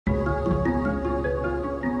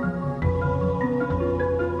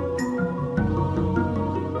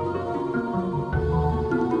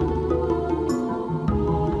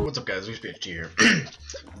Rich here.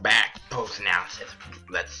 Back post analysis.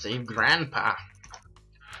 Let's save Grandpa.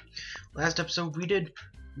 Last episode we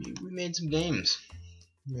made some games.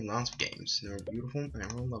 We made lots of games. They were beautiful and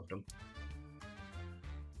everyone loved them.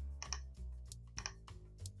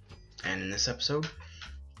 And in this episode,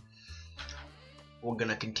 we're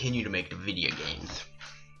gonna continue to make the video games.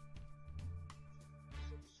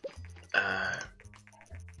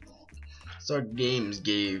 So Games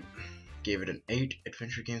gave it an 8.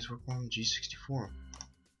 Adventure Games Workflow G64.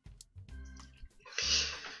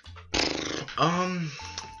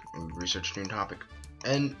 Research new topic,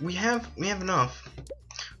 and we have enough,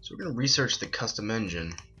 so we're gonna research the custom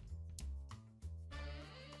engine,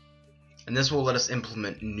 and this will let us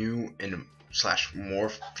implement new and / more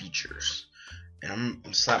features. And I'm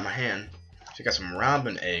gonna slap my hand. So I got some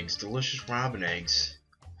robin eggs, delicious robin eggs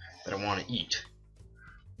that I want to eat,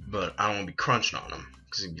 but I don't want to be crunching on them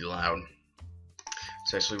because it'd be loud.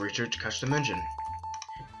 Successfully research custom engine,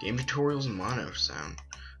 game tutorials, and mono sound.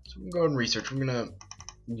 So we're gonna go ahead and research.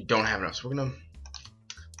 We don't have enough, so we're gonna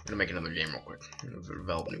make another game real quick. We're gonna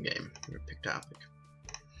develop a new game. We're gonna pick topic.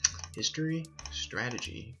 History,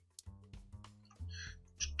 strategy.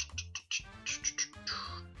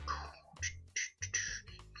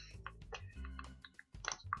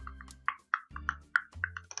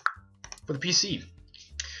 For the PC,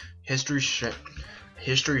 history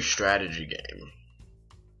strategy game.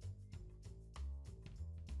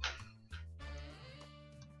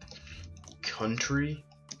 Country.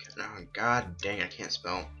 Oh, God dang, I can't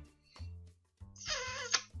spell.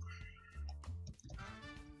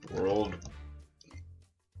 World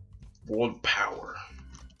power.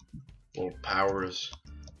 World powers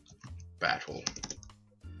battle.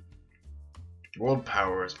 World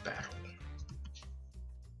powers battle.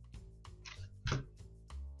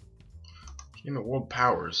 Name it world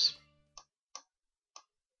powers.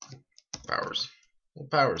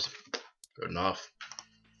 World powers. Good enough.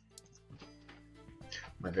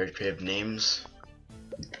 My very creative names.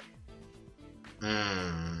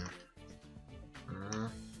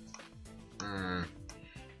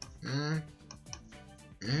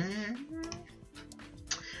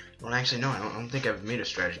 Well, actually, no, I don't think I've made a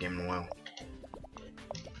strategy game in a while.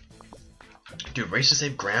 Dude, Race to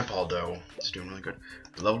Save Grandpa, though. It's doing really good.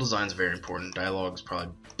 The level design is very important. Dialogue is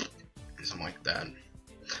probably something like that.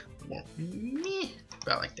 More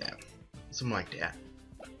about like that. Something like that.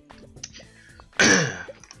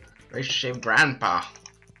 Race to Save Grandpa.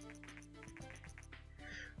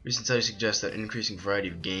 Recent studies suggest that increasing variety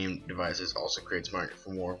of game devices also creates market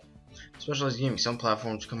for more specialized gaming. Some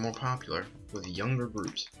platforms become more popular with younger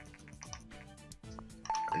groups.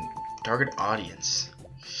 And target audience.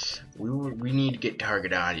 We need to get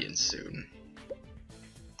target audience soon.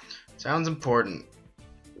 Sounds important.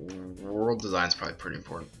 World design is probably pretty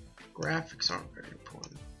important. Graphics aren't very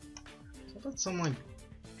important. How about something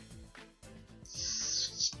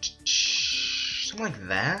like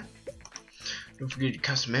that? Don't forget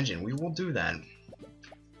custom engine. We will do that.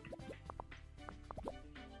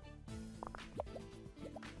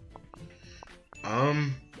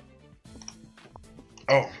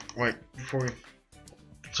 Oh wait, before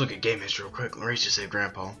let's look at game history real quick. Race to Save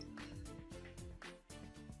Grandpa.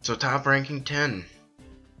 So top ranking 10.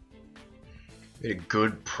 Made a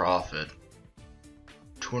good profit.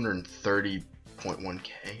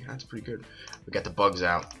 230.1k. That's pretty good. We got the bugs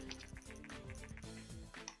out.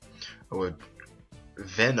 Oh,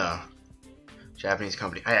 Vena, Japanese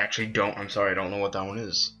company. I'm sorry, I don't know what that one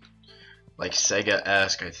is. Like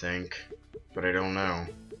Sega-esque, I think, but I don't know.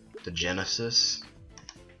 The Genesis.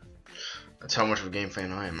 That's how much of a game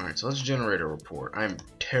fan I am. Alright, so let's generate a report. I'm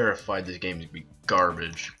terrified this game is gonna be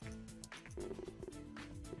garbage.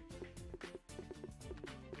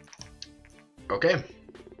 Okay.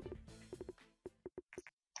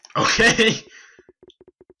 Okay.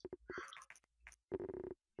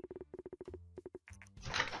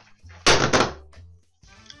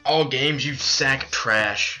 All games, you sack of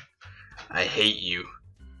trash. I hate you.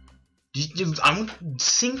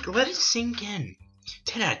 Let it sink in.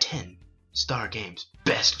 10 out of 10. Star Games,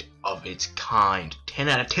 best of its kind. 10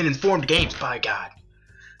 out of 10 informed games, by God.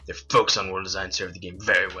 Their focus on world design serve the game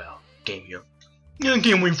very well. Game Hero. I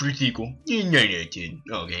can't wait for a sequel. 9 out of 10.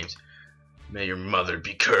 All games. May your mother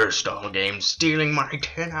be cursed, all games. Stealing my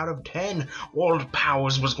 10 out of 10. World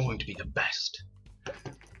Powers was going to be the best.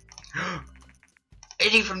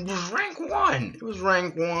 It even was rank 1. It was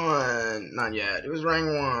rank 1. Not yet. It was rank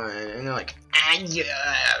 1. And they're like,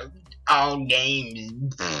 yeah, all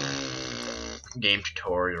games. Game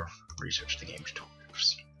tutorial. Research the game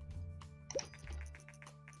tutorials.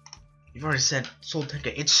 You've already said sold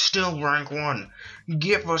 10k. It's still rank 1.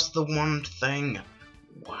 Give us the one thing.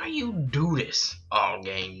 Why you do this? All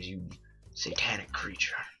games, you satanic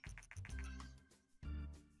creature.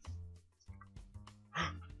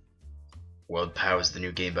 World Power is the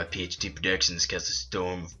new game by PhD Productions. Cast a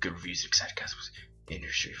storm of good reviews and excited customers.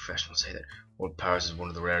 Industry professionals say that World Powers is one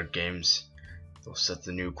of the rare games that will set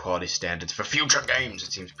the new quality standards for future games.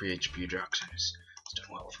 It seems PhD Productions has done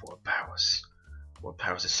well with World Powers. World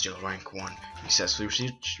Powers is still rank 1. Successfully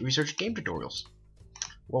researched game tutorials.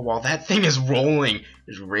 Well, while that thing is rolling,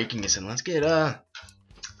 is raking us in. Let's get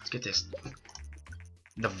this.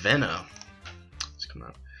 The Vena. Let's come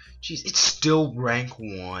out. Jeez, it's still rank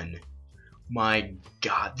 1. My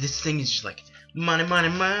God, this thing is just like money, money,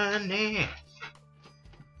 money.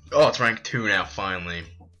 Oh, it's rank 2 now, finally.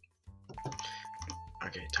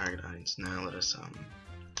 Okay, target audience. Now let us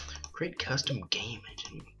create custom game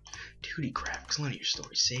engine. 2D graphics, linear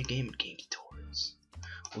story, save game, and game tutorials.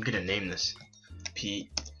 We're gonna name this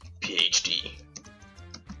PhD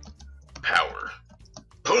Power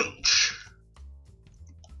Punch.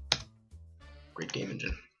 Great game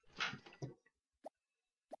engine.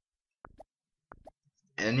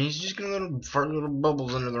 And he's just gonna fart little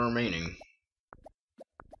bubbles into the remaining.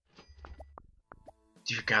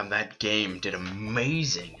 Dear God, that game did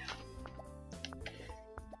amazing.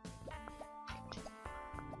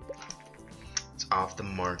 Off the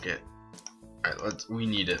market. Alright, we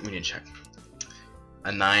need to check.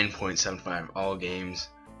 A 9.75, all games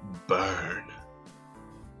burn.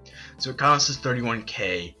 So it cost us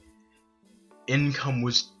 31k. Income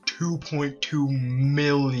was 2.2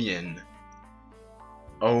 million.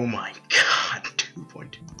 Oh my God,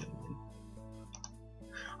 2.2 million.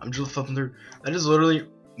 I'm just flipping through. That is literally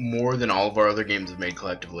more than all of our other games have made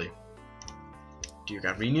collectively. Dear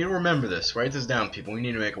God, we need to remember this. Write this down, people. We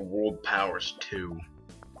need to make a World Powers 2.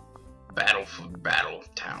 Battle for Battle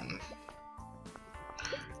Town.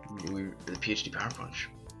 The PhD Power Punch.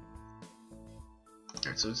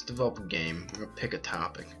 Alright, so let's develop a game. We're gonna pick a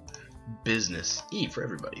topic. Business. E for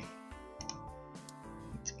everybody.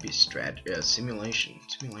 It's be a strategy. Simulation.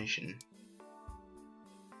 Simulation.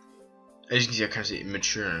 As you can see, I kind of say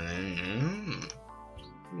mature.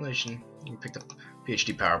 Simulation. You picked up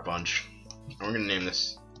PhD Power Punch. And we're gonna name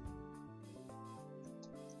this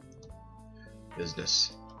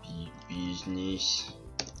business.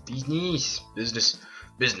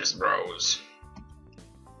 Business bros.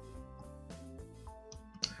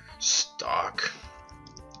 Stock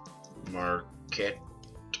market.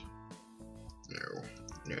 No.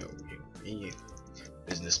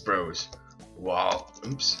 Business bros. Wall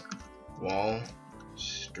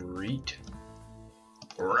Street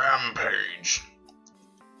Rampage.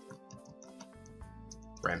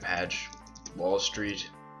 Wall Street,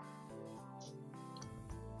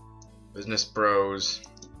 Business Bros,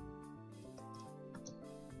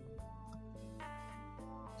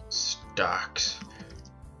 Stocks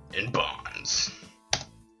and Bonds.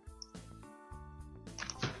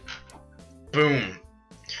 Boom.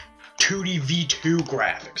 2D V2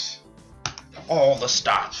 graphics. All the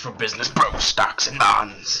stocks for Business Bros, Stocks and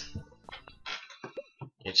Bonds.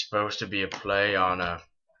 It's supposed to be a play on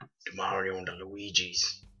Mario and the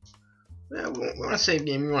Luigi's. Well, we want to save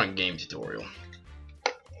game. We want a game tutorial.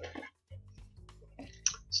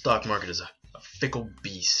 Stock market is a fickle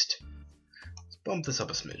beast. Let's bump this up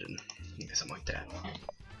a smidgen. Yeah, something like that.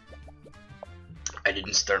 I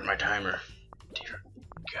didn't start my timer. Dear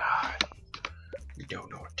God, we don't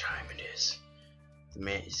know what time it is. The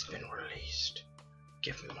man has been released.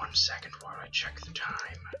 Give me 1 second while I check the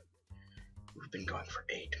time. We've been going for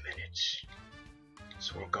 8 minutes.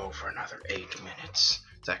 So we'll go for another 8 minutes.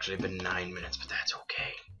 It's actually been 9 minutes, but that's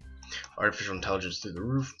okay. Artificial intelligence through the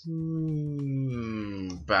roof.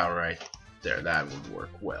 About right there. That would work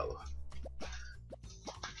well.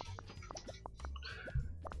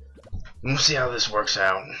 We'll see how this works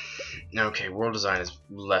out. Okay, world design is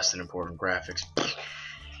less than important. Graphics.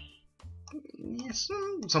 Yeah,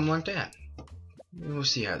 something like that. We'll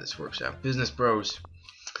see how this works out. Business Bros.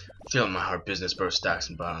 Feel in my heart, Business Bros, Stocks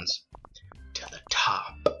and Bonds. To the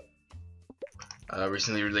top.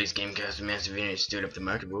 Recently released Gamecast and Massive Internet stood up the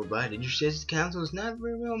market worldwide. Industry says the console is not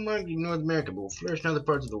very well marketed in North America, but will flourish in other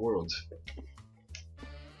parts of the world.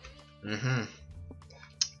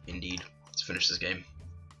 Indeed. Let's finish this game.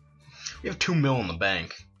 We have 2 mil in the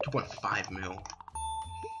bank. 2.5 mil.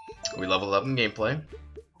 We leveled up in gameplay.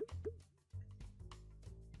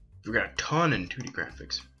 We got a ton in 2D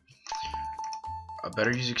graphics. A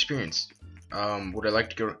better user experience. Would I like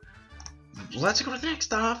to go? Let's go to the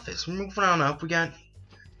next office. We're moving on up. We got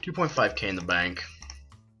 2.5k in the bank.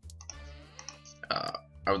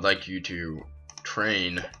 I would like you to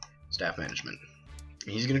train staff management.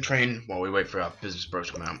 He's gonna train while we wait for Business Bros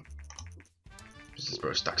to come out. Business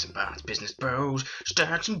Bros, stocks and bonds. Business Bros,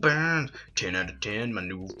 stocks and bonds. 10 out of 10, my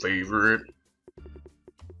new favorite.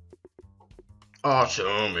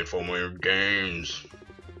 Awesome informative games.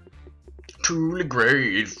 Truly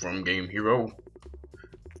great from Game Hero.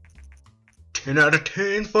 10 out of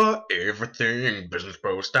 10 for everything. Business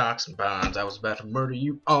Bros, stocks and bonds. I was about to murder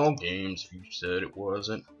you all games if you said it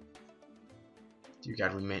wasn't. You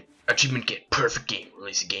gotta remake. Achievement get perfect game.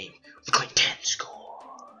 Release a game with a clean 10 score.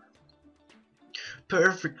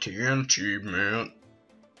 Perfect 10 achievement.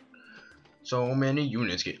 So many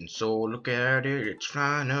units getting sold. Look at it, it's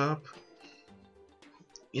flying up.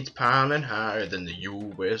 It's piling higher than the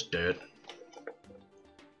US debt.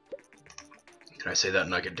 Can I say that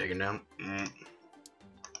and I get taken down?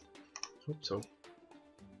 Hope so.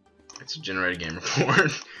 It's a generated game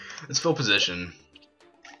report. Let's fill position.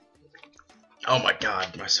 Oh my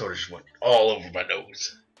god, my soda just went all over my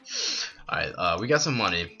nose. Alright, we got some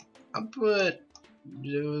money. I'll put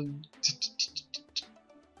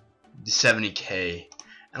 70k.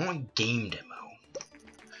 I want game demo.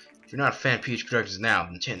 If you're not a fan of PH Productions now,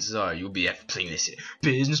 then chances are you'll be after playing this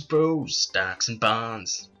Business Bros, stocks and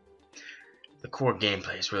bonds. The core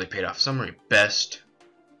gameplay has really paid off. Summary: best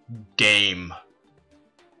game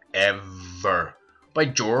ever by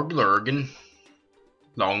Jorg Lurgan.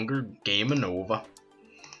 Longer Game and Nova.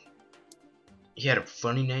 He had a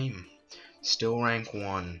funny name. Still rank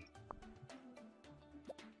 1.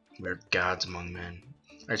 We're gods among men.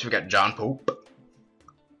 Alright, so we got John Pope.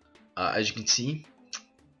 As you can see,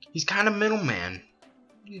 he's kind of middleman.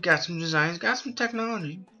 He's got some designs, got some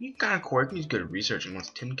technology. He's kind of quirky. He's good at researching. Wants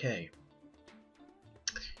 10k.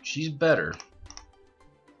 She's better.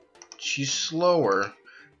 She's slower.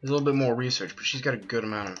 There's a little bit more research, but she's got a good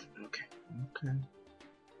amount of. Okay.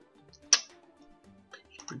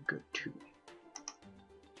 She's pretty good too.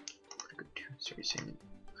 So you're saying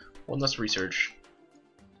one less research,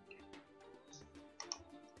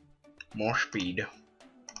 more speed,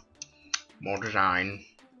 more design,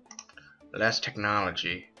 less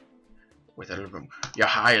technology, with a little bit. You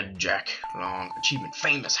hired Jack Long. Achievement: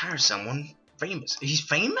 famous. Hire someone famous. He's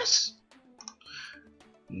famous.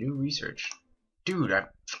 New research, dude.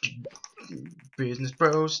 Business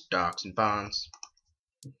Bros, stocks and bonds.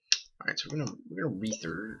 All right, so we're gonna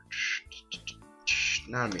research.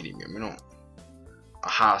 Not a meeting room. We don't. A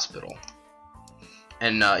hospital.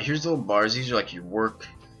 And here's the little bars. These are like your work.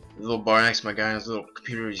 The little bar next to my guy, his little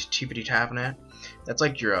computer he's cheapity tapping at. That's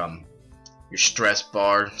like your stress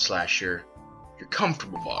bar slash your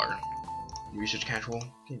comfortable bar. Research casual.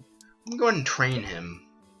 Okay. I'm gonna go ahead and train him.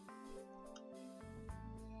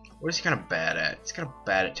 What is he kind of bad at? He's kind of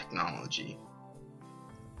bad at technology.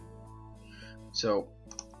 So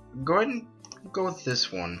go ahead and go with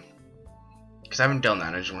this one. Because I haven't done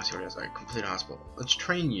that, I just want to see what it is. Like, complete hospital. Let's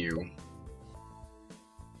train you.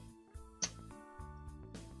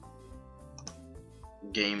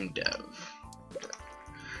 Game dev.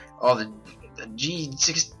 Oh, the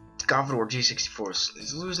G6 God of War G64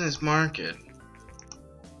 is losing its market.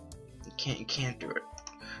 You can't do it.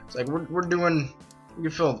 It's like we're doing. We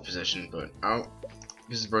can fill the position, but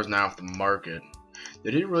Business Bros now off the market.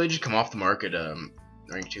 They did really just come off the market.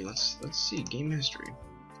 Rank 2. Let's see game history.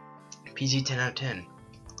 PC 10 out of 10.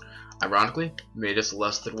 Ironically, made us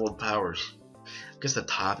less than world powers. I guess the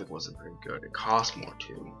topic wasn't very good. It cost more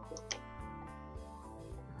too.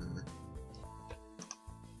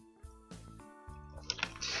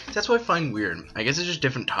 That's what I find weird. I guess it's just a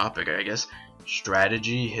different topic. I guess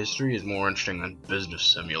strategy history is more interesting than business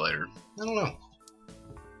simulator. I don't know.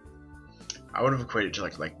 I would have equated to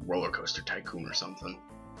like Roller Coaster Tycoon or something.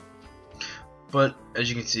 But as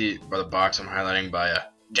you can see by the box I'm highlighting by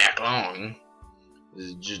Jack Long,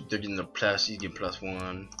 is just they're getting the plus. He's getting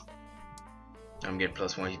 +1. I'm getting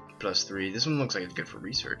 +1. He's +3. This one looks like it's good for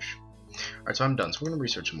research. Alright, so I'm done. So we're gonna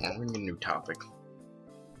research more. We're gonna get a new topic.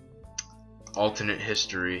 Alternate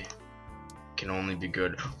history can only be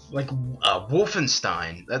good. Like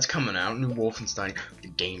Wolfenstein. That's coming out. New Wolfenstein. The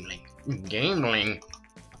Gameling.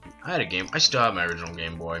 I had a game. I still have my original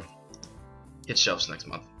Game Boy. Hit shelves next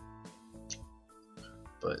month.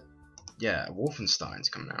 But yeah, Wolfenstein's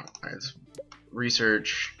coming out. Alright, let's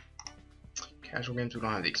research. Casual games, we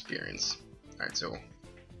don't have the experience. Alright, so we're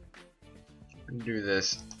gonna do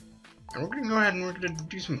this. And we're gonna go ahead and we're gonna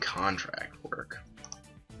do some contract work.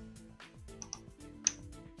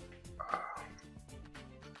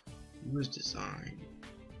 Use design.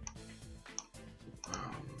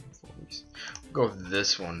 We'll go with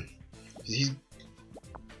this one. Because he's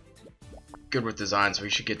good with design, so we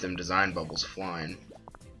should get them design bubbles flying.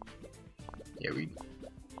 Yeah,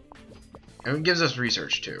 and it gives us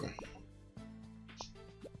research too.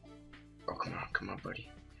 Oh, come on, buddy.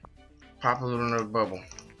 Pop a little another bubble.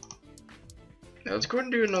 Now let's go ahead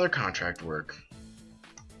and do another contract work.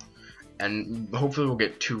 And hopefully we'll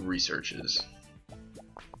get 2 researches.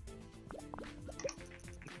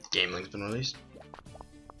 Game link's been released.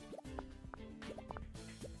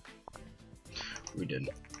 We did.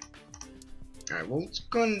 Alright, well, let's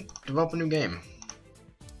go and develop a new game.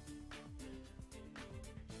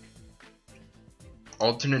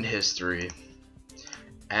 Alternate history.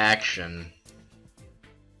 Action.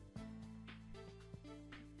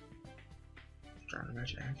 Trying to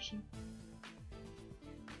match action?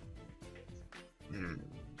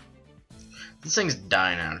 This thing's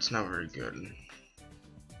dying out. It's not very good.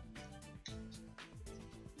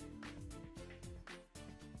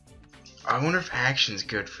 I wonder if action's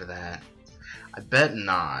good for that. I bet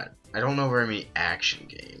not. I don't know very many action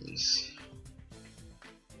games.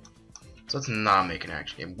 So let's not make an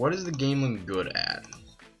action game. What is the game link good at?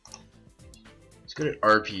 It's good at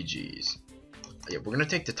RPGs. Yeah, we're gonna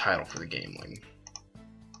take the title for the game link.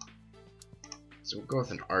 So we'll go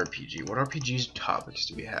with an RPG. What RPGs topics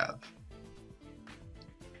do we have?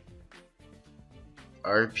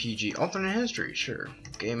 RPG alternate history, sure.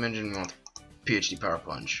 Game engine with PhD Power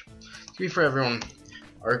Punch. To be for everyone,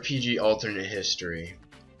 RPG alternate history.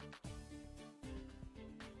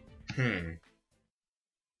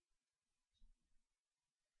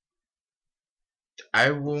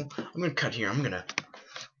 I'm gonna cut here. I'm gonna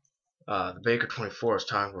the Baker 24 is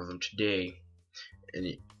talking with him today,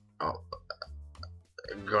 and I'll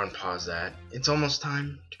go and pause that. It's almost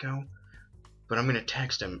time to go, but I'm gonna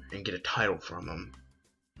text him and get a title from him.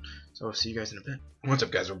 So I'll see you guys in a bit. What's up,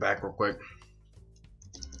 guys? We're back real quick.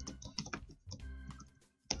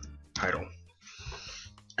 Title.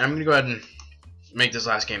 And I'm gonna go ahead and make this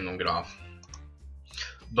last game and then we'll get off.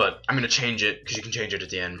 But I'm gonna change it because you can change it at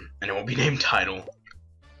the end, and it won't be named title.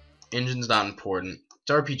 Engine's not important. It's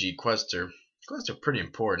RPG. Quests are pretty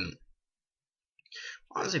important.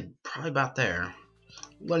 Honestly, probably about there.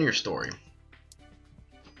 Linear story.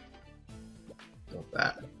 Like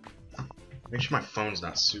that. Make sure my phone's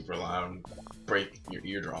not super loud. Break your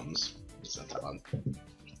eardrums. It's not that loud.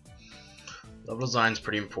 Level design's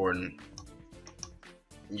pretty important.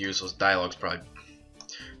 Useless. Dialogue's probably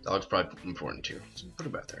important too. So put it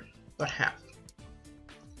about there. About half.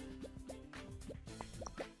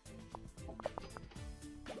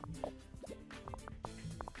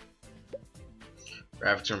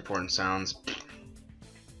 Graphics are important. Sounds.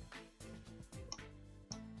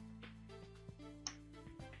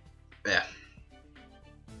 Yeah.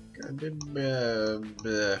 Something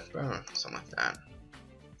like that.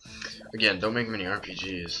 Again, don't make many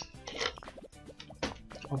RPGs.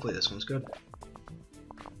 Hopefully this one's good.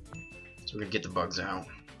 So we can get the bugs out.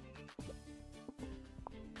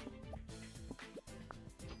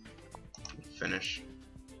 Finish.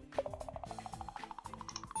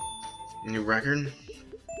 New record.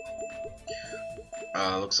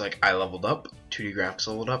 Looks like I leveled up. 2D graphics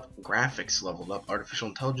leveled up. Graphics leveled up. Artificial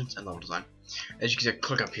intelligence and level design. As you can see, I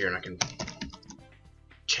click up here and I can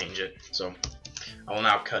change it. So I will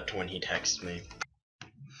now cut to when he texts me.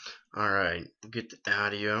 Alright, get the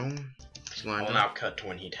audio. I will now cut to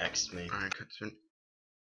when he texts me. Alright, cut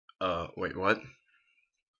to. Wait, what?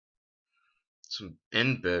 Some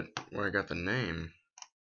end bit where I got the name.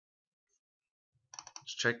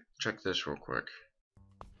 Let's check this real quick.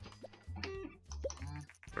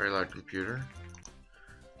 Very loud computer.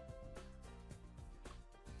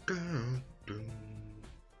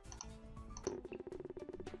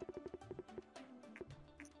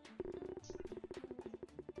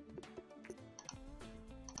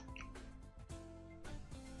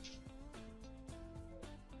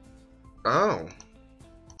 Oh.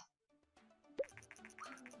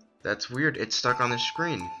 That's weird. It's stuck on the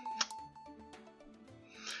screen.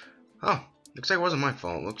 Oh, looks like it wasn't my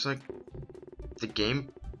fault. Looks like the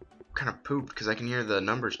game kind of pooped because I can hear the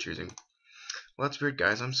numbers choosing. Well, that's weird,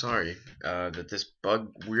 guys. I'm sorry that this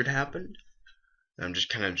bug weird happened. I'm just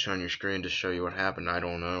kind of showing your screen to show you what happened. I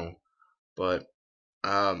don't know, but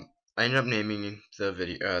I ended up naming the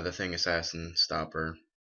video, the thing Assassin Stopper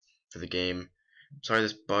for the game. Sorry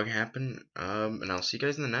this bug happened. And I'll see you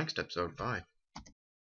guys in the next episode. Bye.